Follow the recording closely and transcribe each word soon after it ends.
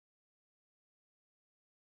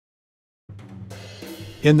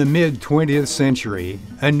In the mid-20th century,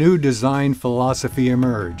 a new design philosophy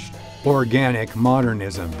emerged: Organic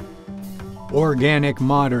Modernism. Organic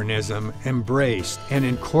Modernism embraced and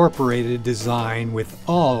incorporated design with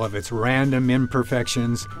all of its random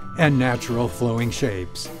imperfections and natural flowing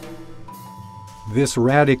shapes. This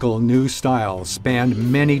radical new style spanned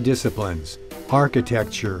many disciplines: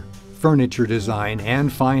 architecture, furniture design,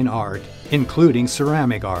 and fine art, including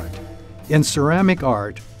ceramic art. In ceramic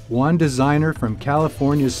art, one designer from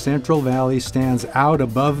California's Central Valley stands out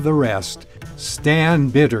above the rest: Stan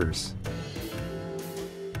Bitters.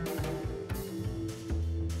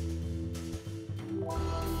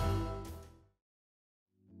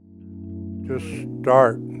 Just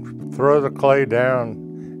start, throw the clay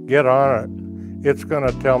down, get on it. It's going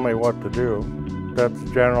to tell me what to do. That's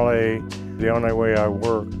generally the only way I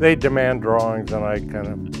work. They demand drawings and I kind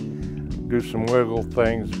of do some wiggle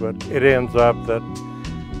things, but it ends up that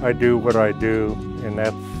I do what I do, and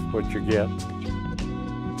that's what you get.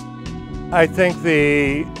 I think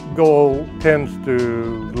the goal tends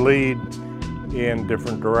to lead in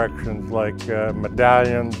different directions, like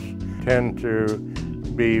medallions tend to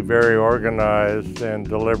be very organized and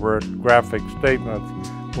deliberate graphic statements,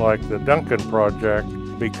 like the Duncan project,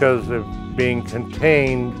 because of being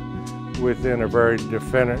contained within a very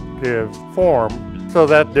definitive form. So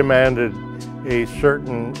that demanded a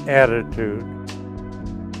certain attitude.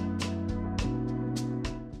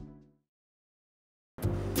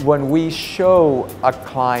 When we show a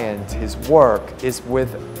client his work, is with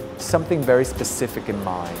something very specific in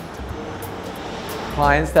mind.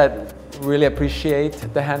 Clients that really appreciate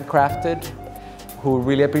the handcrafted, who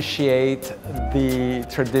really appreciate the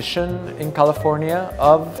tradition in California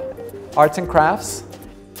of arts and crafts.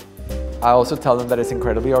 I also tell them that it's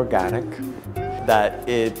incredibly organic, that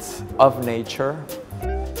it's of nature.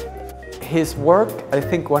 His work, I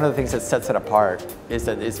think one of the things that sets it apart is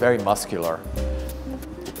that it's very muscular.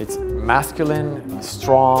 It's masculine,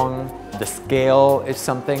 strong. The scale is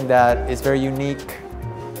something that is very unique.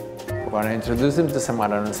 When I introduce him to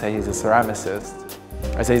someone, I don't say he's a ceramicist.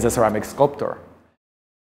 I say he's a ceramic sculptor.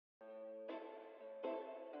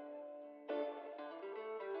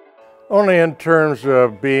 Only in terms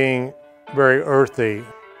of being very earthy.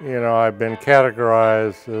 You know, I've been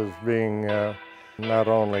categorized as being not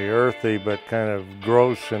only earthy, but kind of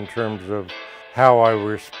gross in terms of how I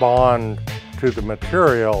respond to the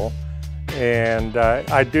material. And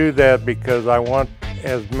I do that because I want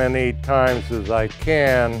as many times as I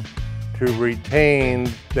can to retain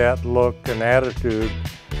that look and attitude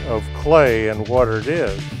of clay and what it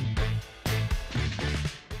is.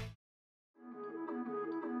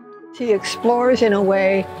 He explores in a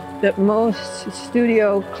way that most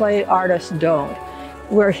studio clay artists don't,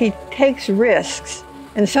 where he takes risks,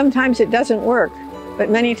 and sometimes it doesn't work,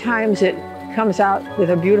 but many times it comes out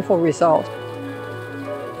with a beautiful result.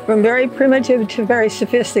 From very primitive to very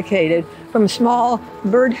sophisticated, from small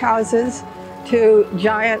birdhouses to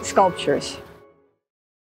giant sculptures.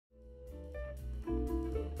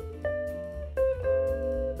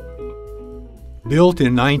 Built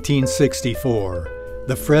in 1964,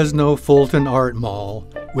 the Fresno Fulton Art Mall,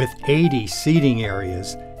 with 80 seating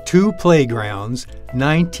areas, 2 playgrounds,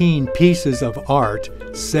 19 pieces of art,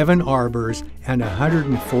 7 arbors, and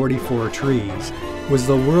 144 trees, was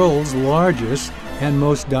the world's largest and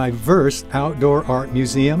most diverse outdoor art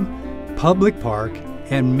museum, public park,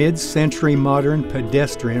 and mid-century modern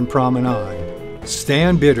pedestrian promenade.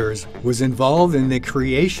 Stan Bitters was involved in the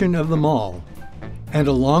creation of the mall, and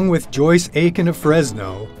along with Joyce Aiken of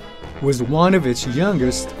Fresno, was one of its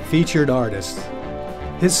youngest featured artists.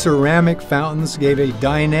 His ceramic fountains gave a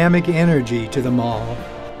dynamic energy to the mall,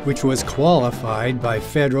 which was qualified by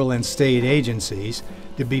federal and state agencies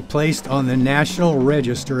to be placed on the National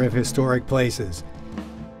Register of Historic Places.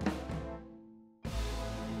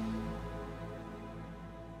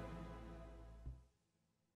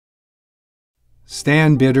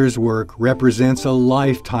 Stan Bitters' work represents a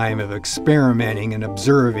lifetime of experimenting and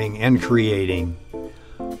observing and creating,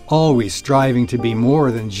 always striving to be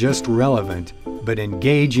more than just relevant, but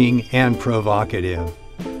engaging and provocative.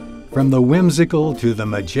 From the whimsical to the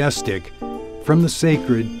majestic, from the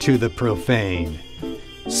sacred to the profane.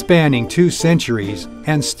 Spanning 2 centuries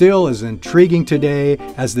and still as intriguing today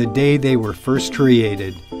as the day they were first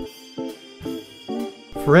created.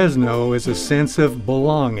 Fresno is a sense of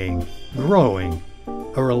belonging, growing,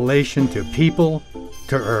 a relation to people,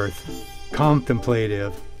 to earth,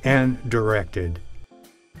 contemplative and directed.